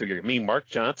schools that went through here. Mark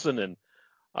Johnson and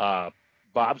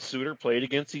Bob Suter played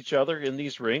against each other in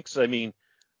these rinks.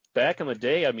 Back in the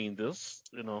day, this,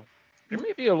 there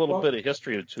may be a little bit of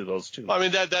history to those two. Well,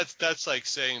 that's like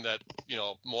saying that,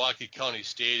 Milwaukee County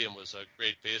Stadium was a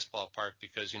great baseball park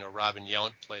because, Robin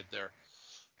Yount played there.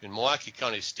 Milwaukee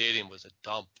County Stadium was a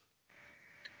dump.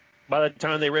 By the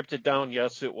time they ripped it down,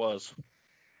 yes, it was.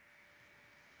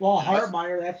 Well,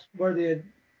 Hartmeyer, that's where the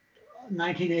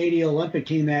 1980 Olympic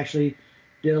team actually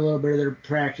did a little bit of their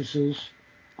practices.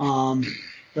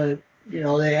 But,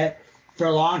 they had, for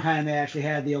a long time, they actually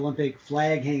had the Olympic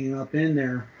flag hanging up in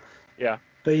there. Yeah.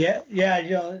 But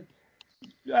I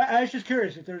was just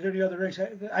curious if there's any other rinks.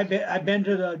 I've been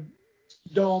to the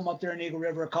Dome up there in Eagle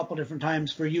River a couple different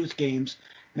times for youth games,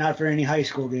 not for any high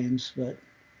school games. But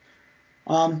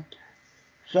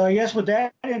so I guess with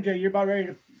that, MJ, you're about ready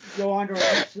to go on to our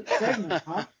next segment,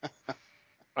 huh?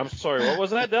 I'm sorry, what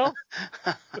was that, Del?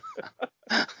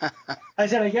 I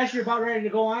said, I guess you're about ready to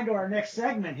go on to our next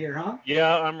segment here, huh?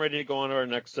 Yeah, I'm ready to go on to our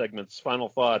next segments. Final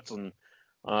thoughts, and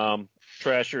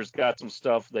Trasher's got some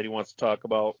stuff that he wants to talk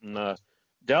about. And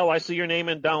Dell, I see your name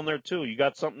in down there too. You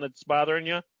got something that's bothering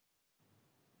you?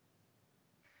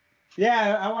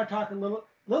 Yeah, I want to talk a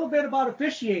little bit about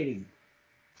officiating.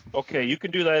 Okay, you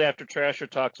can do that after Trasher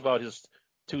talks about his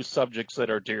two subjects that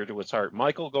are dear to his heart.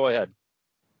 Michael, go ahead.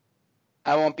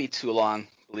 I won't be too long,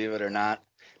 believe it or not.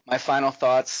 My final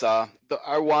thoughts are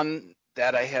one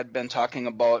that I had been talking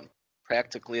about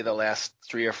practically the last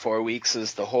 3 or 4 weeks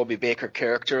is the Hobie Baker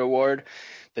Character Award.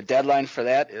 The deadline for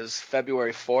that is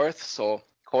February 4th. So,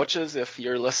 coaches, if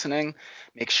you're listening,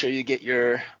 make sure you get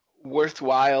your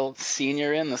worthwhile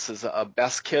senior in. This is a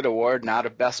Best Kid Award, not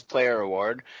a Best Player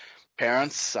Award.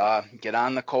 Parents, get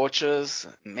on the coaches.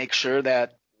 Make sure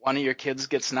that one of your kids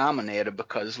gets nominated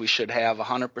because we should have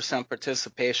 100%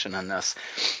 participation in this.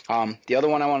 The other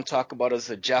one I want to talk about is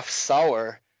the Jeff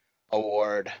Sauer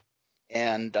Award.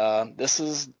 And this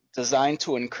is designed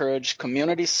to encourage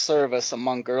community service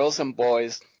among girls and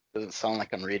boys. Doesn't sound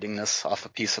like I'm reading this off a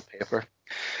piece of paper.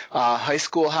 High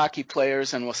school hockey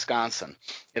players in Wisconsin.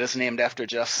 It is named after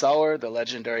Jeff Sauer, the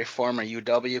legendary former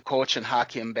UW coach and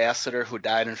hockey ambassador who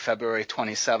died in February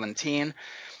 2017.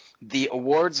 The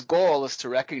award's goal is to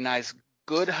recognize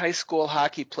good high school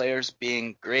hockey players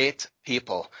being great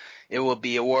people. It will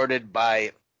be awarded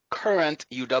by current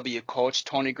UW coach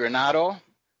Tony Granato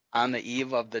on the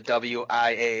eve of the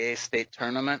WIAA state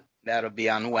tournament. That'll be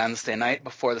on Wednesday night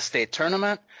before the state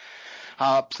tournament.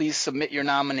 Please submit your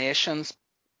nominations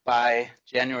by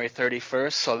January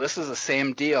 31st. So this is the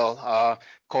same deal.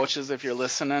 Coaches, if you're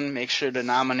listening, make sure to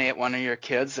nominate one of your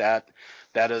kids that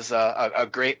is a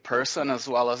great person as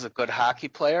well as a good hockey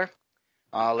player.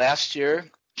 Last year,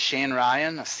 Shane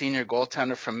Ryan, a senior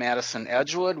goaltender from Madison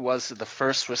Edgewood, was the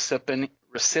first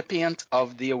recipient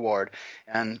of the award.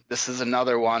 And this is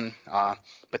another one.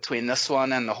 Between this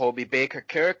one and the Hobie Baker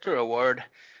Character Award,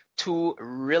 two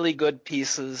really good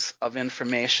pieces of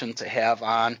information to have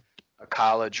on a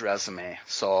college resume.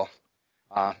 So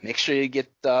make sure you get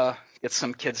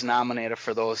some kids nominated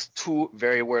for those two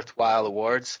very worthwhile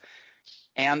awards.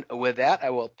 And with that, I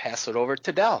will pass it over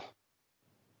to Dell.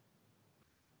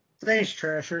 Thanks,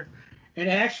 Trasher. And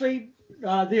actually,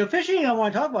 the officiating I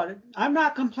want to talk about, I'm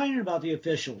not complaining about the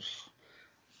officials.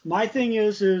 My thing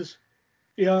is,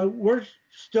 we're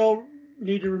still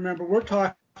need to remember we're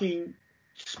talking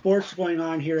sports going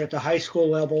on here at the high school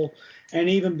level and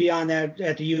even beyond that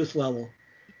at the youth level.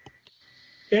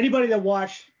 Anybody that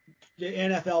watched the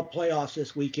NFL playoffs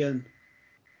this weekend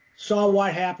saw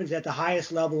what happens at the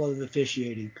highest level of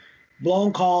officiating.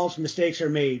 Blown calls, mistakes are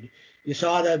made. You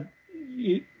saw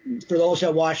for those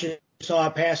that watched it, saw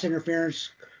a pass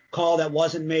interference call that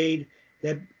wasn't made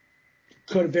that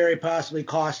could have very possibly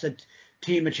cost the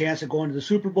team a chance of going to the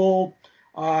Super Bowl.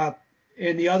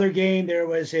 In the other game, there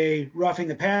was a roughing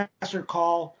the passer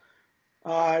call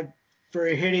for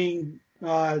hitting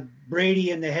Brady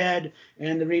in the head,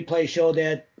 and the replay showed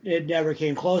that it never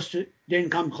didn't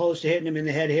come close to hitting him in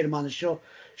the head, hit him on the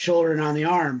shoulder and on the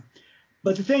arm.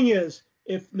 But the thing is,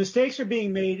 if mistakes are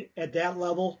being made at that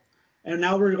level, and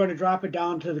now we're going to drop it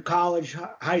down to the college,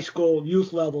 high school,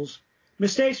 youth levels,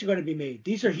 mistakes are going to be made.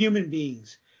 These are human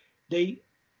beings. They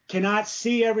cannot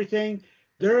see everything.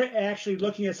 They're actually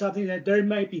looking at something that they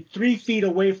might be 3 feet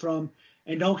away from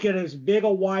and don't get as big a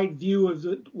wide view of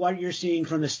what you're seeing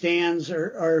from the stands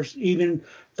or even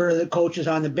for the coaches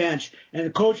on the bench. And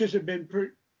the coaches have been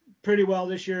pretty well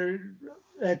this year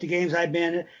at the games I've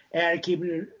been at,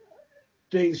 keeping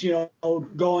things,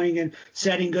 going and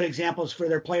setting good examples for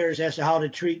their players as to how to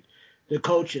treat the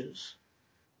coaches.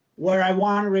 Where I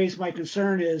want to raise my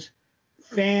concern is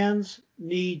fans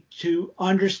need to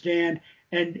understand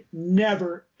and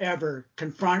never, ever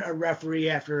confront a referee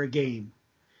after a game.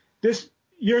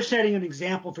 You're setting an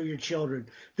example for your children.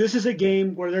 This is a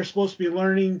game where they're supposed to be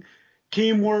learning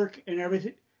teamwork and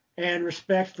everything and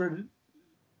respect for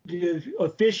the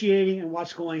officiating and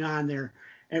what's going on there.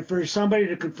 And for somebody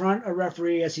to confront a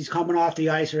referee as he's coming off the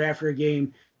ice or after a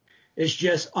game is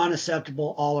just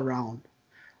unacceptable all around.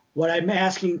 What I'm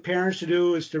asking parents to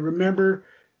do is to remember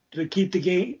to keep the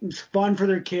games fun for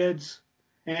their kids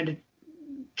and to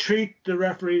treat the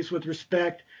referees with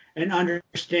respect and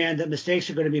understand that mistakes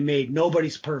are going to be made.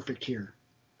 Nobody's perfect here.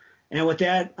 And with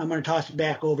that, I'm going to toss it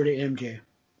back over to MJ.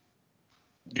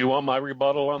 Do you want my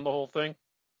rebuttal on the whole thing?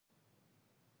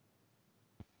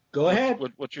 Go ahead.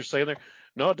 What you're saying there?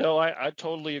 No, Dell, I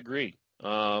totally agree.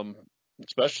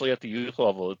 Especially at the youth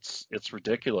level, it's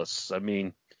ridiculous. I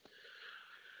mean,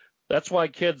 that's why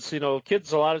kids a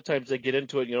lot of times they get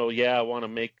into it. I want to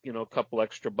make a couple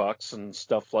extra bucks and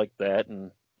stuff like that,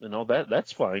 and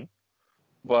that's fine.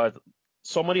 But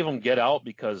so many of them get out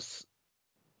because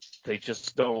they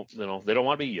just don't, they don't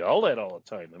want to be yelled at all the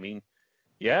time. I mean,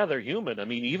 yeah, they're human. I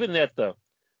mean, even at the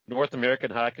North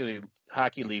American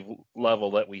Hockey League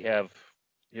level that we have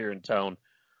here in town,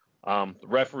 the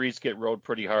referees get rode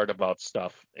pretty hard about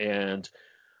stuff. And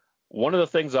one of the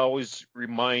things I always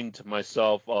remind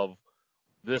myself of,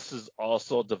 this is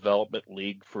also a development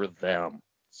league for them.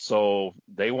 So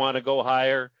they want to go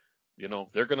higher.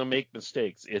 They're going to make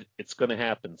mistakes. It's going to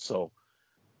happen. So,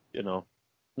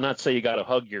 not say you got to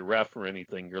hug your ref or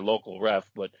anything, your local ref,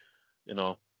 but,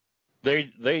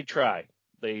 they try.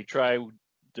 They try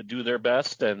to do their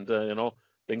best, and,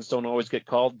 things don't always get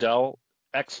called. Del,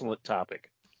 excellent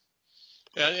topic.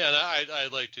 And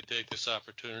I'd like to take this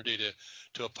opportunity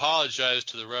to apologize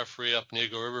to the referee up in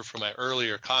Eagle River for my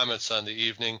earlier comments on the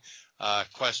evening,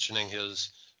 questioning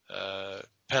his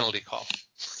penalty call.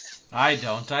 I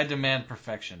don't. I demand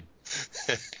perfection.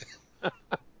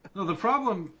 No, the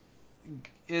problem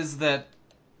is that,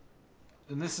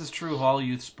 and this is true of all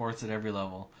youth sports at every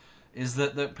level, is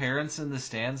that the parents in the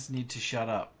stands need to shut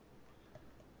up.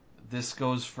 This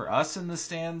goes for us in the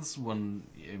stands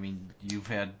you've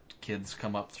had kids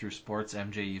come up through sports.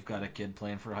 MJ, you've got a kid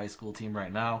playing for a high school team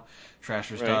right now.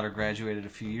 Trasher's daughter graduated a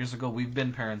few years ago. We've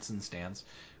been parents in stands.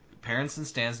 Parents in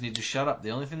stands need to shut up.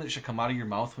 The only thing that should come out of your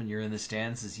mouth when you're in the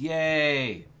stands is,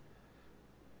 yay!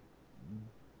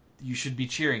 You should be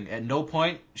cheering. At no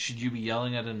point should you be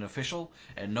yelling at an official.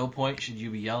 At no point should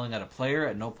you be yelling at a player.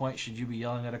 At no point should you be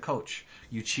yelling at a coach.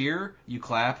 You cheer, you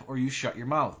clap, or you shut your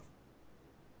mouth.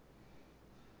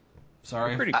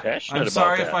 Sorry, I'm pretty passionate I'm about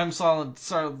sorry that. if I'm sound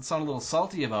a little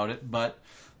salty about it, but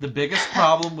the biggest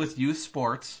problem with youth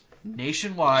sports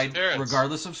nationwide,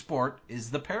 regardless of sport, is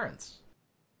the parents.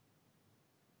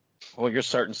 Well, you're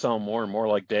starting to sound more and more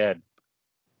like Dad.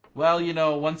 Well,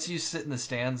 once you sit in the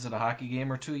stands at a hockey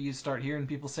game or two, you start hearing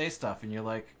people say stuff, and you're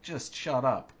like, just shut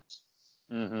up.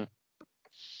 Mm-hmm.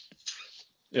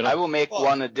 I will make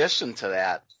one addition to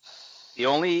that. The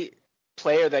only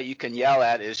player that you can yell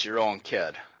at is your own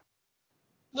kid.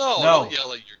 No, don't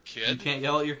yell at your kid. You can't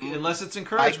yell at your kid unless it's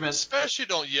encouragement. Especially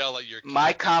don't yell at your kid.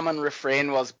 My common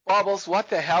refrain was, Bubbles, what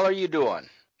the hell are you doing?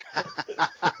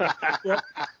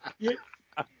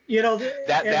 Well,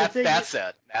 that's it.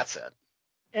 That's it.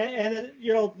 And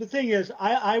the thing is,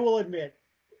 I will admit,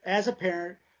 as a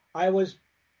parent, I was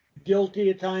guilty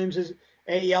at times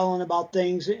at yelling about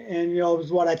things, and it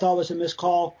was what I thought was a missed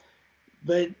call.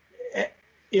 But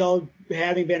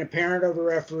having been a parent of a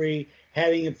referee,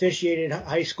 having officiated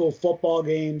high school football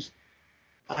games,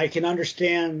 I can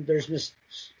understand there's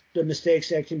the mistakes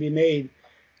that can be made.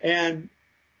 And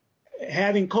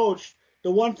having coached,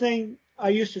 the one thing I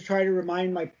used to try to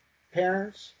remind my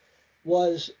parents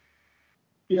was,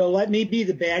 let me be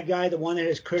the bad guy, the one that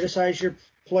has criticized your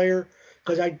player,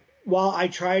 because while I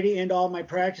try to end all my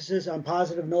practices on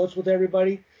positive notes with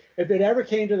everybody, if it ever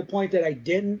came to the point that I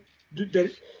didn't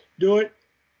do it,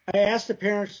 I asked the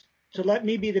parents to let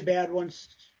me be the bad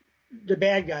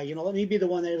guy. Let me be the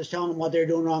one that was telling them what they're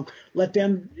doing wrong. Let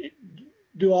them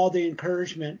do all the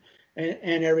encouragement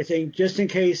and everything, just in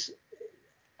case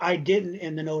I didn't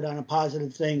end the note on a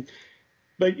positive thing.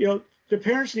 But the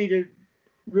parents need to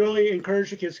really encourage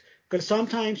the kids, because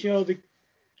sometimes the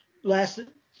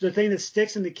thing that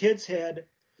sticks in the kid's head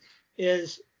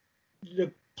is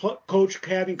the coach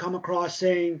having come across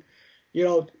saying,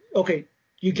 okay,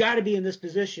 you got to be in this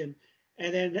position,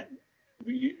 and then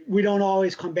we don't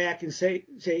always come back and say,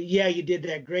 yeah, you did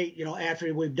that great,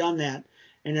 after we've done that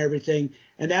and everything.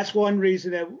 And that's one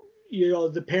reason that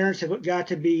the parents have got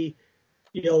to be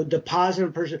the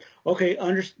positive person. Okay,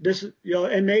 this,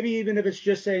 and maybe even if it's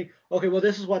just saying, okay, well,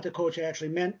 this is what the coach actually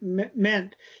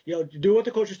meant, do what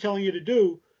the coach is telling you to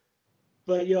do.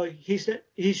 But, he's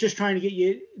just trying to get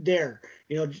you there,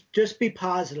 just be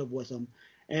positive with them.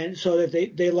 And so that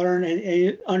they learn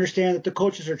and understand that the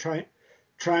coaches are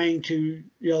trying to,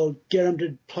 get them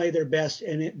to play their best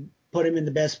and put them in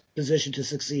the best position to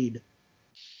succeed.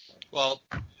 Well,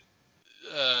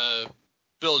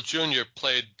 Bill Jr.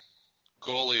 played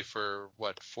goalie for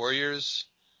 4 years?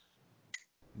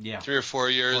 Yeah. 3 or 4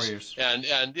 years. 4 years.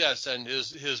 And yes, and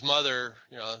his mother,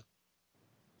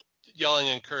 yelling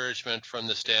encouragement from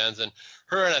the stands, and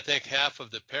her and I think half of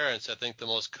the parents, I think the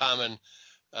most common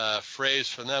phrase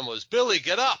from them was, "Billy,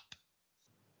 get up."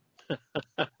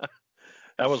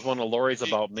 That was one of Lori's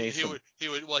about Mason. He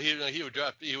would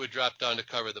drop down to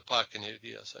cover the puck, and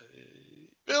he'd say,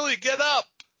 "Billy, get up."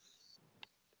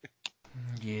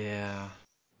 Yeah.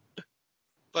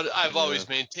 But I've always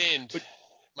maintained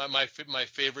my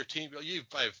favorite team.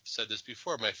 I've said this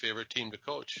before. My favorite team to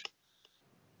coach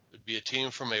would be a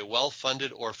team from a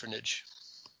well-funded orphanage.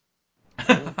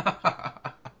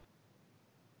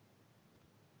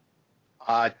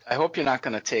 I hope you're not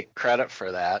going to take credit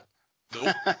for that.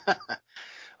 Nope.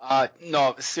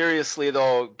 No, seriously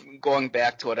though, going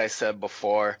back to what I said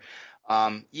before,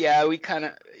 yeah, we kind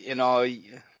of,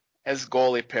 as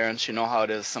goalie parents, you know how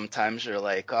it is. Sometimes you're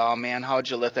like, oh man, how'd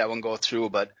you let that one go through?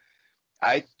 But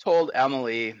I told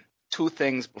Emily two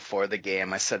things before the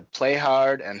game. I said, play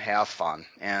hard and have fun.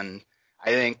 And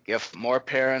I think if more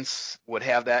parents would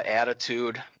have that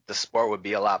attitude, the sport would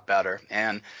be a lot better.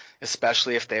 And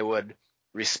especially if they would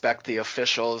respect the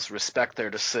officials, respect their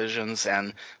decisions,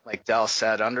 and like Dell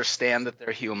said, understand that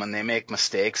they're human. They make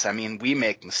mistakes. I mean, we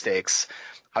make mistakes.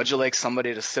 How'd you like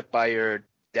somebody to sit by your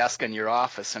desk in your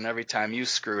office and every time you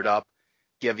screwed up,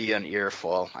 give you an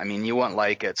earful? I mean, you wouldn't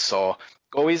like it. So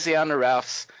go easy on the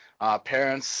refs.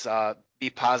 Parents, be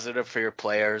positive for your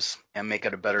players and make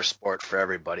it a better sport for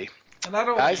everybody. And I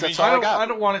don't, Guys, that's all I got. I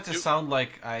don't want it to sound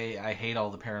like I hate all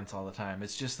the parents all the time.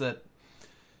 It's just that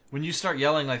when you start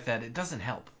yelling like that, it doesn't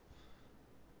help.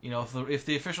 If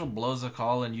the official blows a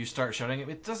call and you start shouting,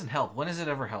 it doesn't help. When has it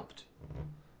ever helped?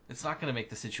 It's not going to make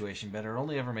the situation better. It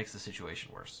only ever makes the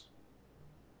situation worse.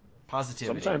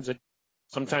 Positivity.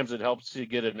 Sometimes it helps you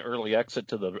get an early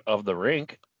exit of the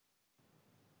rink,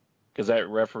 because that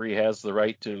referee has the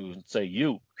right to say,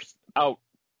 you out.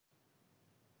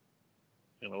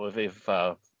 If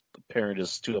the parent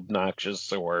is too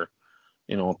obnoxious or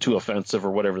too offensive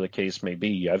or whatever the case may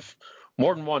be.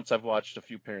 More than once I've watched a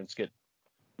few parents get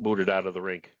booted out of the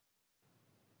rink.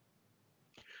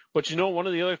 But one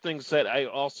of the other things that I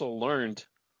also learned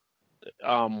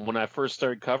when I first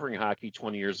started covering hockey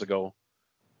 20 years ago,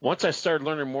 once I started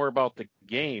learning more about the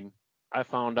game, I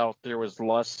found out there was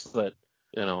less that,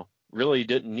 really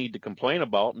didn't need to complain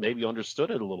about, maybe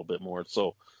understood it a little bit more.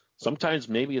 So sometimes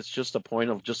maybe it's just a point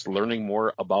of just learning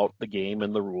more about the game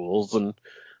and the rules and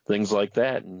things like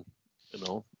that. And,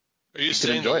 are you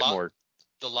saying enjoy it more.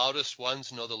 The loudest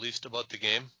ones know the least about the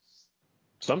game?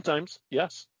 Sometimes,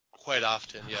 yes. Quite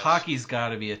often, yes. Hockey's got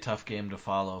to be a tough game to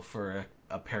follow for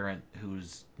a parent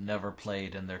who's never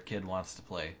played and their kid wants to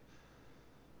play.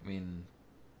 I mean,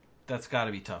 that's got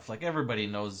to be tough. Like, everybody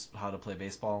knows how to play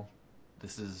baseball.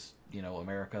 This is,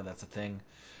 America, that's a thing.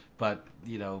 But,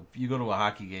 you go to a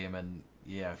hockey game and,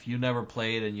 yeah, if you never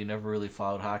played and you never really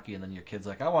followed hockey and then your kid's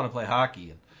like, I want to play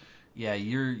hockey. And, yeah,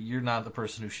 you're not the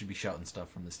person who should be shouting stuff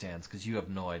from the stands because you have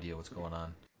no idea what's going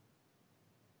on.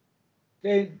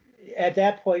 At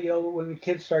that point, when the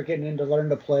kids start getting into learn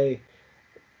to play,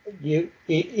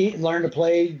 learn to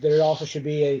play. There also should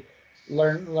be a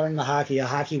learn the hockey, a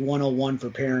hockey 101 for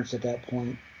parents at that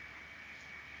point.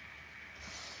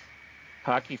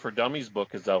 Hockey for Dummies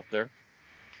book is out there.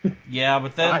 Yeah,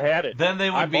 but then I had it. Then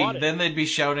they'd be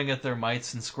shouting at their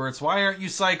mites and squirts. Why aren't you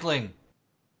cycling?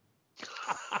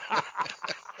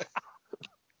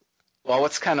 Well,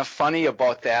 what's kind of funny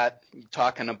about that,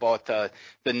 talking about the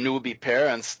newbie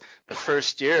parents, the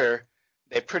first year,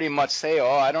 they pretty much say, oh,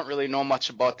 I don't really know much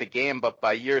about the game, but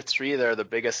by year 3, they're the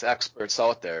biggest experts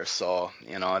out there. So,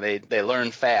 they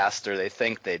learn fast, or they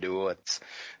think they do. It's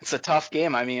a tough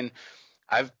game. I mean,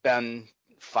 I've been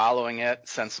following it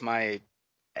since I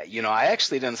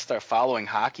actually didn't start following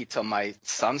hockey till my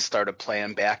son started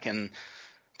playing back in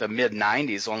the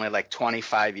mid-90s, only like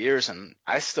 25 years, and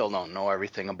I still don't know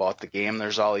everything about the game.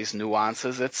 There's all these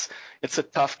nuances. It's a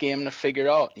tough game to figure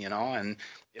out, and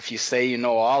if you say you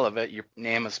know all of it, your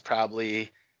name is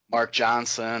probably Mark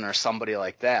Johnson or somebody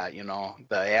like that.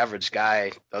 The average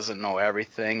guy doesn't know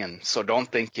everything, and so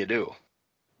don't think you do.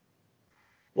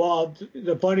 Well,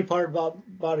 the funny part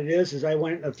about it is I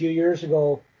went a few years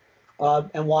ago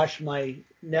and watched my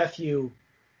nephew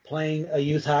playing a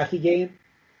youth hockey game,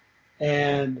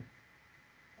 and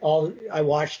I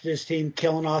watched this team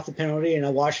killing off the penalty, and I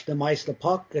watched them ice the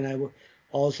puck, and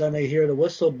all of a sudden I hear the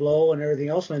whistle blow and everything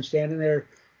else, and I'm standing there,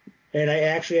 and I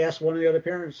actually asked one of the other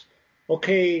parents,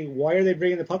 okay, why are they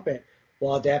bringing the puck back?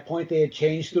 Well, at that point, they had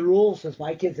changed the rules since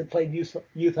my kids had played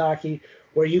youth hockey,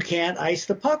 where you can't ice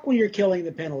the puck when you're killing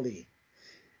the penalty.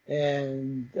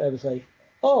 And I was like,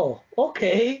 oh,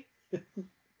 okay.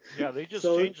 Yeah, they just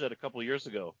changed that a couple of years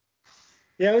ago.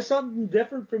 Yeah, it was something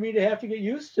different for me to have to get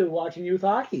used to watching youth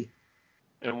hockey.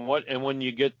 And when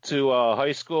you get to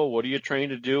high school, what are you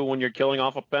trained to do when you're killing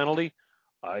off a penalty?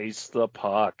 Ice the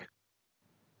puck.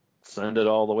 Send it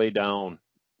all the way down.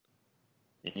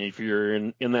 And if you're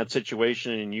in that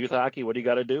situation in youth hockey, what do you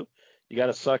got to do? You got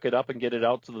to suck it up and get it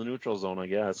out to the neutral zone, I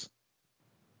guess.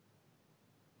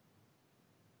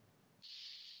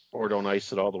 Or don't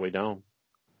ice it all the way down.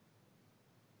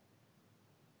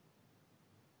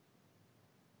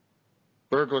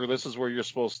 Burglar, this is where you're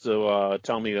supposed to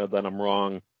tell me that I'm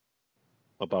wrong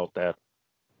about that.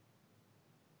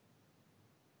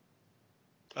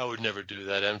 I would never do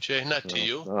that, MJ. Not to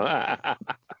you.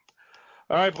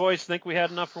 All right, boys. Think we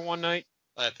had enough for one night?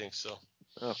 I think so.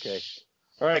 Okay.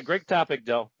 All right. Great topic,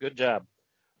 Del. Good job.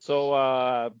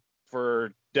 So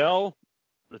for Del,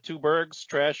 the two Bergs,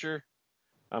 Trasher,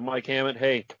 I'm Mike Hammond.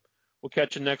 Hey, we'll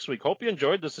catch you next week. Hope you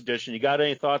enjoyed this edition. You got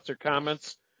any thoughts or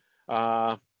comments?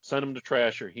 Send them to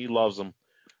Trasher. He loves them.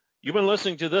 You've been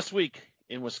listening to This Week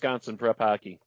in Wisconsin Prep Hockey.